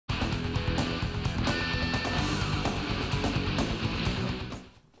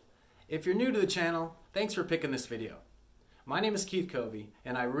If you're new to the channel, thanks for picking this video. My name is Keith Covey,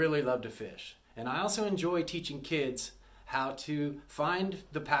 and I really love to fish. And I also enjoy teaching kids how to find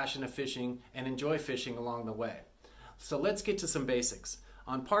the passion of fishing and enjoy fishing along the way. So let's get to some basics.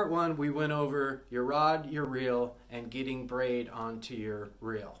 On part one, we went over your rod, your reel, and getting braid onto your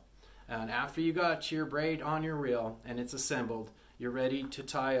reel. And after you got your braid on your reel and it's assembled, you're ready to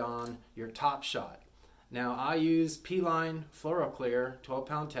tie on your top shot. Now I use P-Line Fluoro Clear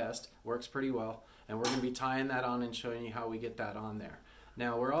 12-pound test, works pretty well, and we're going to be tying that on and showing you how we get that on there.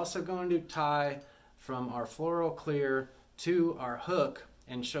 Now we're also going to tie from our Fluoro Clear to our hook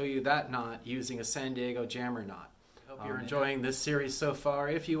and show you that knot using a San Diego jammer knot. Hope you're enjoying this series so far.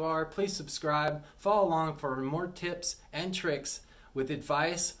 If you are, please subscribe, follow along for more tips and tricks with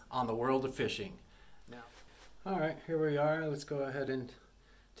advice on the world of fishing. Now, all right, here we are. Let's go ahead and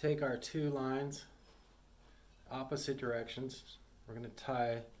take our two lines, opposite directions. We're going to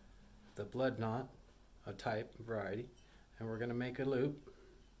tie the blood knot, a type variety, and we're going to make a loop.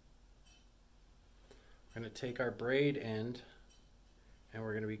 We're going to take our braid end and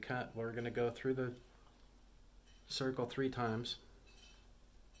we're going to go through the circle 3 times.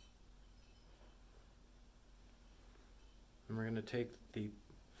 And we're going to take the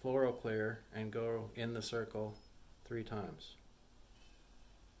Fluoro Clear and go in the circle 3 times.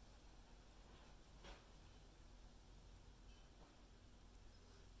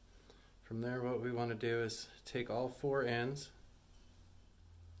 From there, what we want to do is take all 4 ends,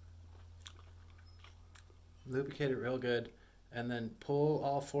 lubricate it real good, and then pull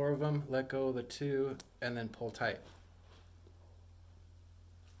all 4 of them, let go of the 2, and then pull tight.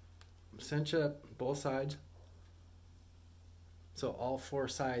 Cinch up both sides so all 4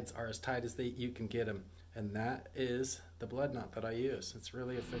 sides are as tight as you can get them, and that is the blood knot that I use. It's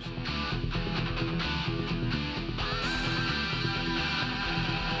really efficient.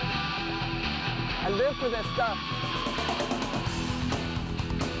 I live for this stuff.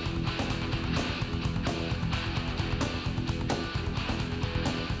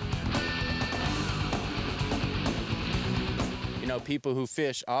 You know, people who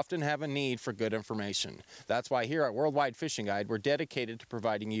fish often have a need for good information. That's why here at Worldwide Fishing Guide, we're dedicated to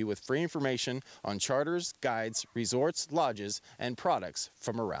providing you with free information on charters, guides, resorts, lodges, and products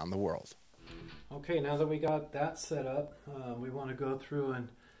from around the world. Okay, now that we got that set up, we want to go through and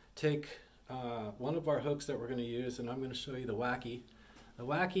take one of our hooks that we're going to use, and I'm going to show you the Wacky. The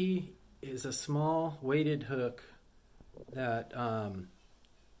Wacky is a small weighted hook that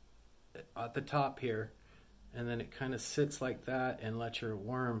at the top here, and then it kind of sits like that and lets your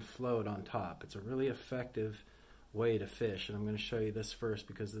worm float on top. It's a really effective way to fish, and I'm going to show you this first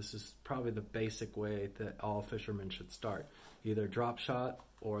because this is probably the basic way that all fishermen should start. Either drop shot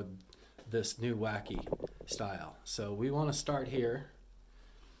or this new Wacky style. So we want to start here,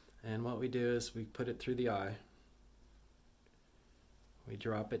 and what we do is we put it through the eye, we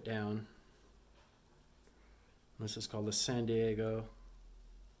drop it down. This is called the San Diego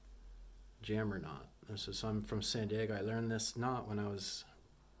jammer knot. I'm from San Diego. I learned this knot when I was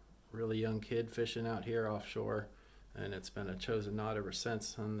a really young kid fishing out here offshore, and it's been a chosen knot ever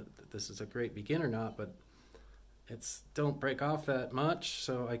since. And this is a great beginner knot, but it's don't break off that much,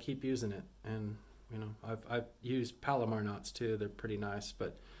 so I keep using it. And you know, I've used Palomar knots too. They're pretty nice,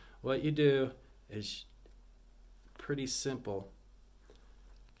 but what you do is pretty simple.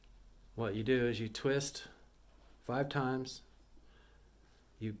 What you do is you twist 5 times,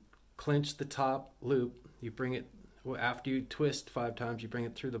 you clinch the top loop, you bring it, after you twist 5 times, you bring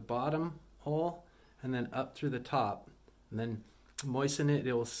it through the bottom hole and then up through the top, and then moisten it.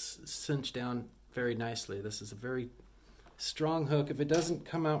 It will cinch down very nicely. This is a very strong hook. If it doesn't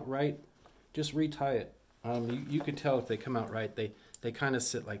come out right, just retie it. You can tell if they come out right. They kind of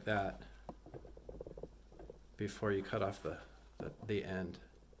sit like that before you cut off the end.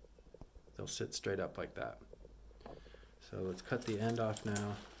 They'll sit straight up like that. So let's cut the end off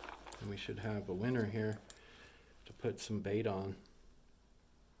now, and we should have a winner here to put some bait on.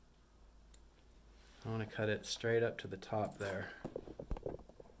 I want to cut it straight up to the top there,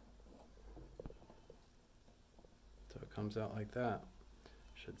 so it comes out like that.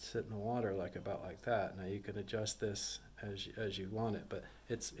 Should sit in the water about like that. Now you can adjust this as you want it, but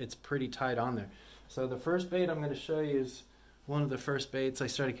it's pretty tight on there. So the first bait I'm going to show you is one of the first baits. I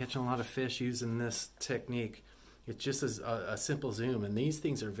started catching a lot of fish using this technique. It's just a simple zoom, and these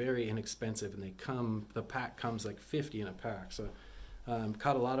things are very inexpensive, and the pack comes like 50 in a pack. So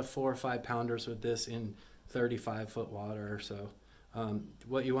caught a lot of 4 or 5 pounders with this in 35-foot water or so.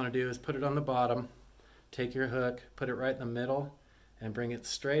 What you want to do is put it on the bottom, take your hook, put it right in the middle, and bring it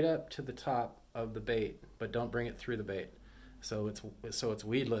straight up to the top of the bait, but don't bring it through the bait. So it's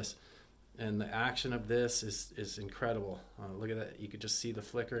weedless. And the action of this is incredible. Look at that. You could just see the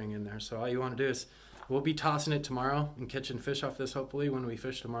flickering in there. So all you want to do is, we'll be tossing it tomorrow and catching fish off this hopefully when we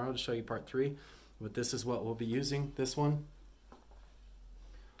fish tomorrow to show you part 3. But this is what we'll be using, this one.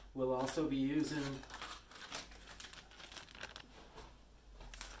 We'll also be using,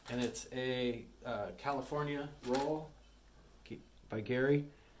 and it's a California roll by Gary.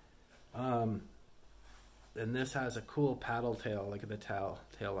 And this has a cool paddle tail. Look at the tail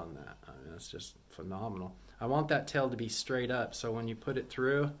on that. I mean, that's just phenomenal. I want that tail to be straight up, so when you put it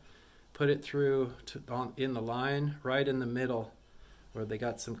through in the line, right in the middle where they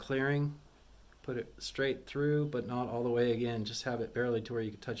got some clearing. Put it straight through, but not all the way again. Just have it barely to where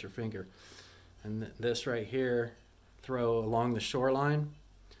you can touch your finger. And this right here, throw along the shoreline.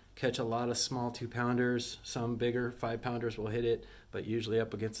 Catch a lot of small 2-pounders. Some bigger 5-pounders will hit it, but usually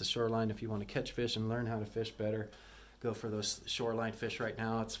up against the shoreline. If you want to catch fish and learn how to fish better, go for those shoreline fish right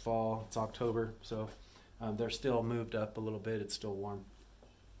now. It's fall, it's October, so they're still moved up a little bit. It's still warm.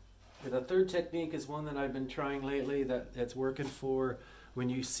 The third technique is one that I've been trying lately that's working for when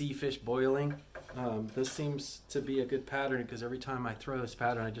you see fish boiling. This seems to be a good pattern because every time I throw this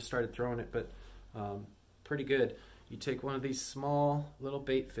pattern, I just started throwing it, but pretty good. You take one of these small little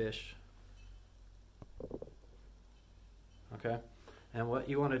bait fish, okay, and what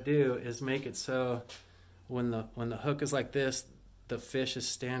you want to do is make it so when the hook is like this, the fish is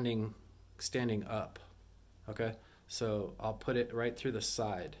standing up, okay. So I'll put it right through the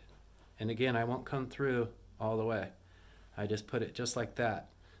side, and again, I won't come through all the way. I just put it just like that.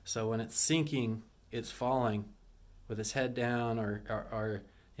 So when it's sinking, it's falling with its head down, or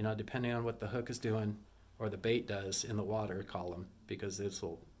you know, depending on what the hook is doing or the bait does in the water column, because this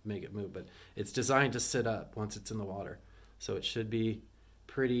will make it move. But it's designed to sit up once it's in the water. So it should be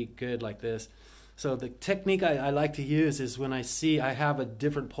pretty good like this. So the technique I like to use is when I have a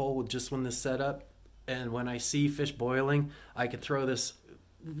different pole with just when this set up, and when I see fish boiling, I could throw this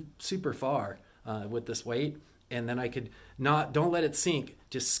super far with this weight. And then I could don't let it sink,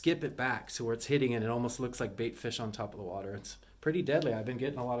 just skip it back so where it's hitting and it almost looks like bait fish on top of the water. It's pretty deadly. I've been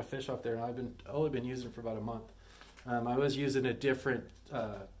getting a lot of fish off there, and I've only been using it for about a month. I was using a different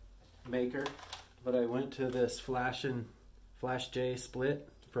maker, but I went to this Flash J split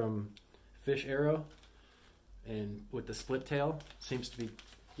from Fish Arrow, and with the split tail, seems to be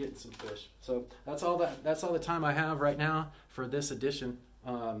getting some fish. So that's all the time I have right now for this edition.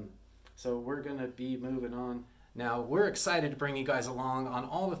 So we're gonna be moving on. Now, we're excited to bring you guys along on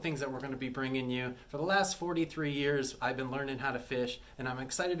all the things that we're going to be bringing you. For the last 43 years, I've been learning how to fish, and I'm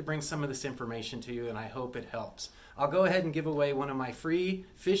excited to bring some of this information to you, and I hope it helps. I'll go ahead and give away one of my free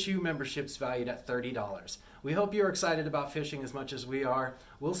Fish U memberships valued at $30. We hope you're excited about fishing as much as we are.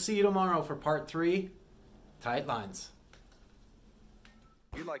 We'll see you tomorrow for part 3, Tight Lines.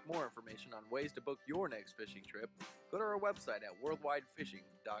 If you'd like more information on ways to book your next fishing trip, go to our website at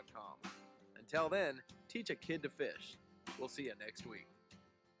worldwidefishing.com. Until then, teach a kid to fish. We'll see you next week.